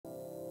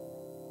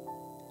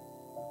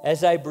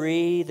As I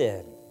breathe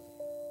in,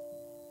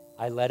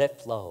 I let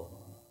it flow.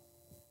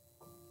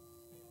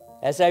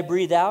 As I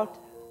breathe out,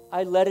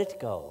 I let it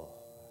go.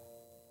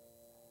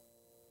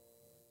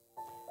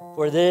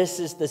 For this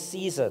is the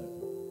season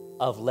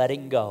of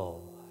letting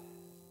go.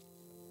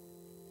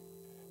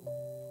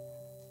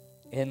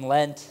 In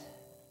Lent,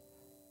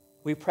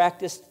 we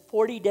practiced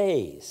 40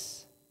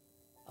 days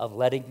of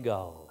letting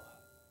go.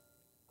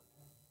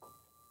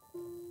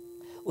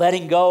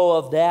 Letting go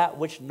of that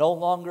which no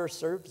longer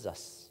serves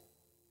us.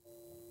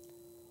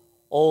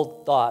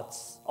 Old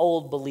thoughts,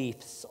 old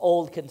beliefs,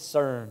 old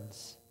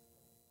concerns.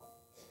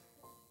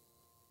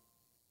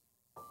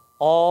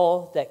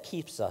 All that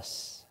keeps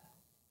us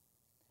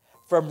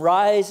from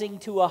rising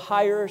to a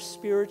higher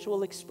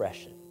spiritual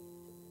expression,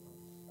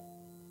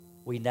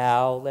 we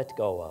now let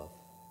go of.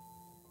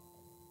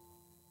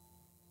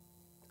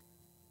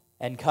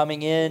 And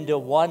coming into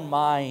one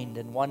mind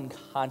and one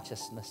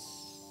consciousness,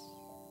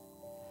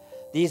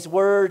 these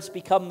words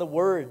become the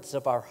words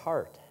of our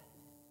heart.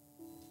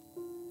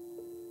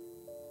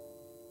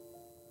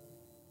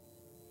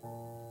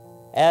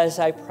 As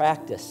I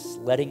practice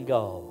letting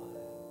go,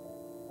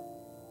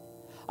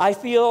 I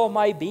feel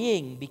my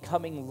being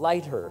becoming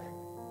lighter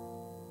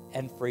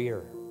and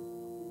freer.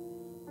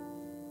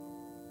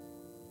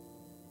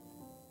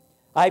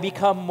 I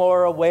become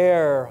more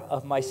aware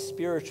of my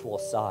spiritual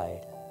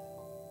side.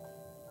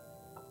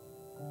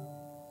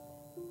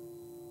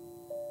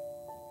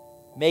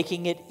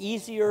 Making it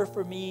easier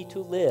for me to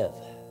live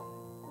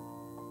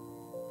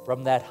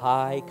from that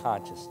high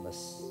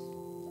consciousness.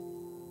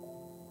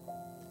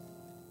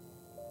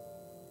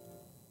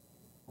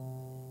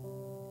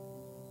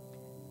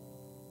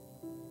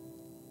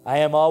 I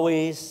am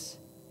always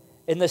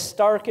in the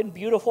stark and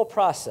beautiful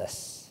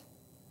process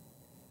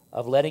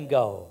of letting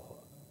go.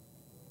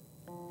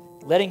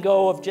 Letting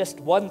go of just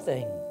one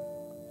thing,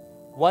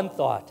 one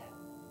thought,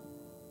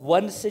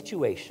 one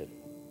situation.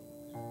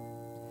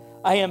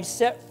 I am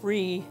set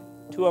free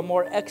to a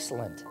more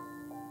excellent,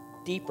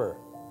 deeper,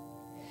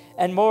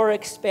 and more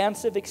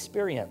expansive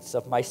experience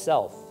of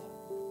myself.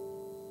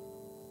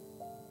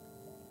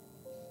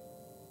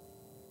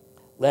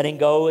 Letting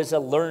go is a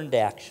learned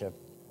action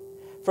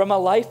from a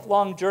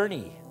lifelong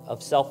journey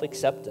of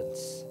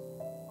self-acceptance,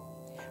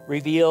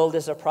 revealed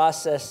as a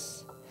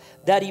process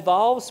that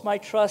evolves my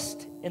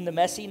trust in the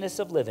messiness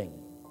of living,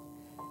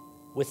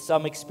 with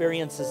some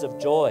experiences of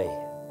joy,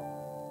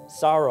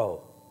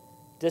 sorrow,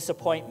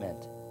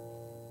 disappointment,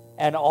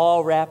 and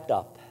all wrapped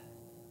up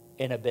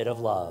in a bit of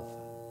love.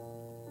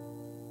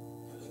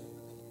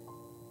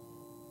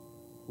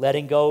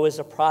 Letting go is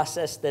a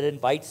process that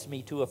invites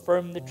me to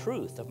affirm the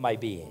truth of my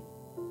being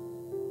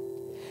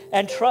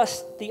and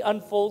trust the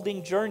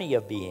unfolding journey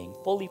of being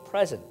fully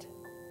present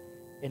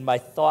in my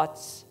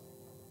thoughts,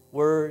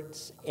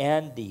 words,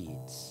 and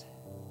deeds.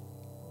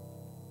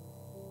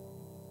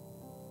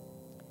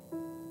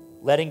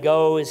 Letting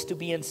go is to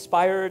be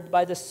inspired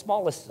by the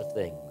smallest of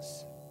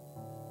things,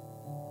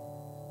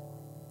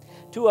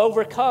 to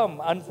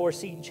overcome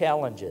unforeseen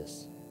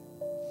challenges,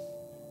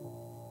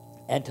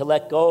 and to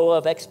let go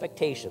of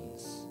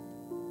expectations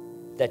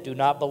that do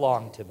not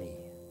belong to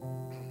me.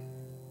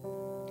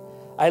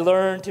 I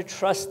learn to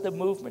trust the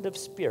movement of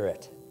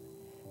spirit,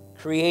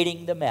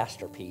 creating the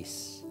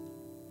masterpiece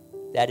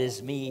that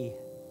is me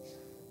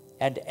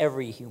and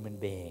every human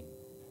being.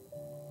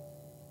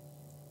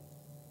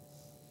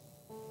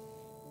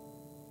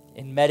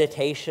 In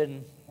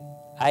meditation,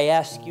 I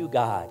ask you,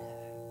 God,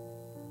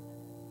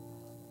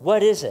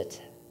 what is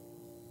it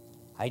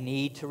I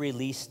need to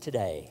release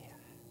today?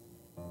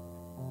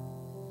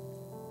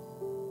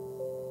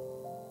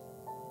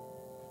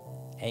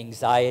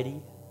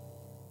 Anxiety,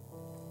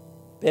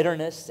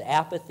 bitterness,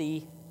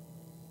 apathy,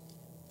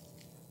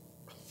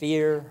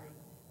 fear.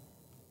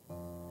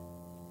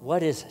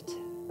 What is it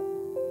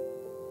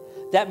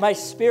that my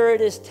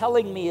spirit is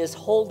telling me is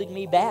holding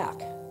me back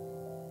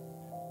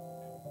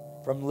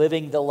from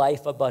living the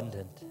life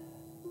abundant?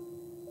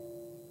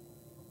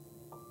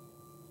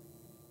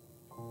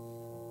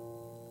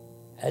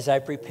 As I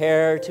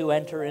prepare to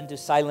enter into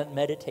silent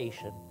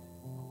meditation,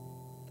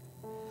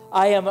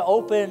 I am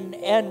open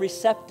and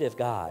receptive,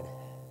 God,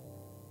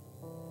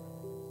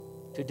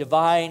 to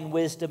divine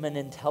wisdom and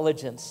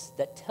intelligence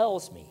that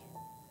tells me,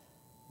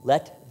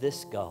 let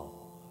this go.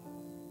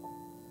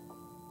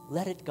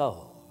 Let it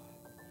go.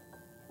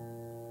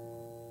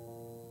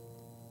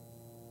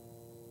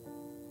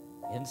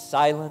 In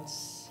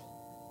silence,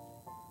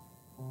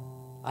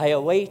 I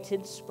await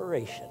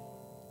inspiration.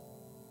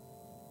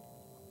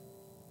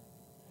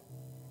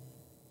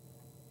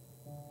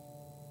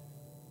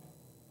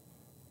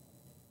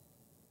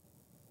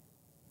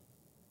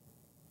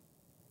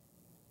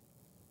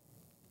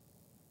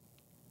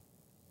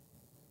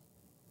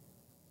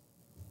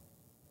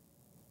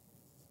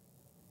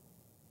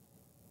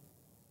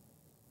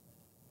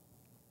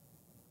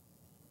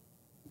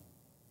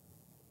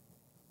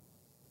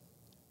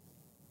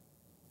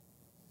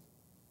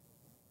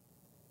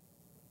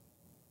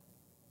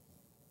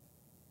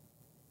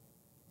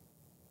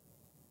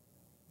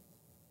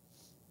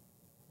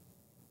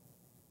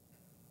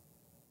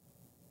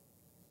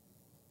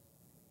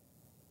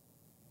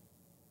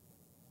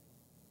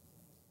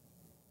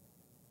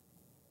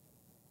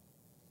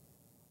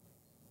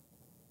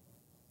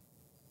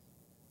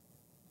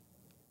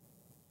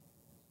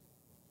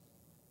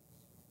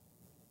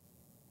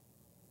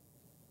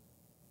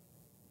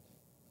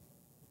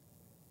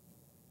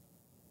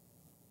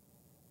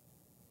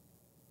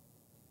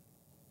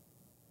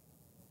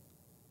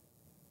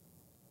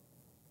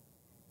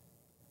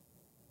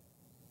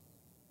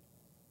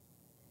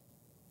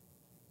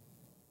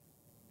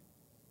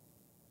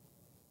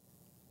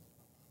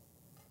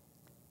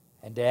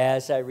 And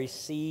as I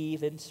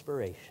receive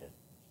inspiration,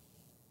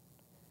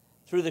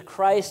 through the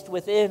Christ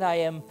within, I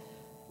am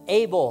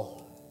able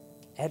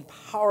and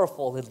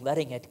powerful in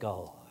letting it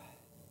go.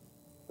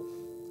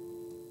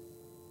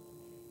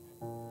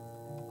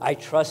 I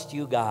trust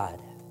you,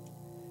 God,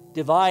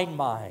 divine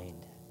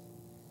mind,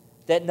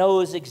 that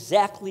knows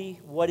exactly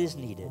what is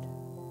needed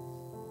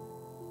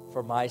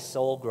for my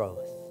soul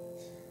growth.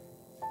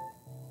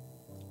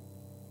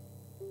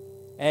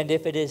 And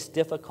if it is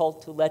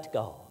difficult to let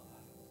go,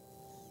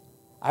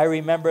 I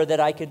remember that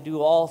I can do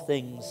all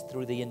things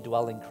through the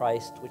indwelling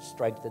Christ, which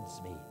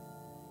strengthens me.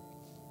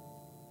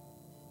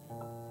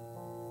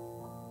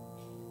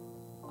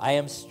 I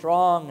am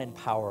strong and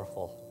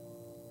powerful,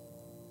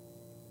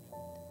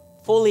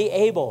 fully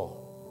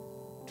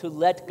able to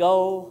let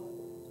go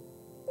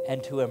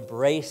and to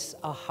embrace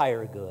a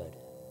higher good.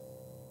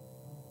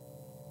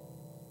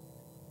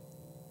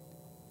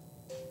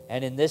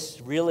 And in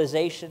this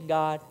realization,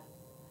 God,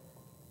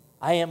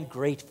 I am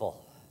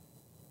grateful.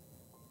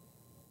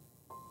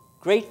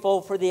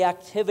 Grateful for the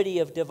activity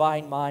of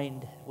divine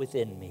mind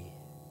within me,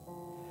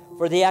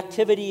 for the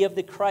activity of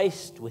the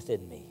Christ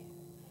within me,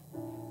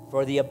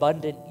 for the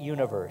abundant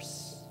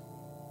universe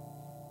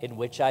in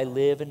which I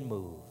live and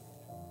move.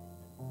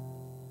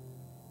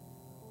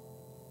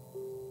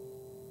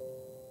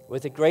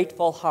 With a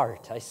grateful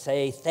heart, I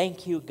say,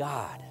 thank you,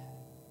 God.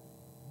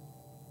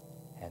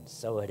 And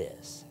so it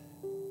is.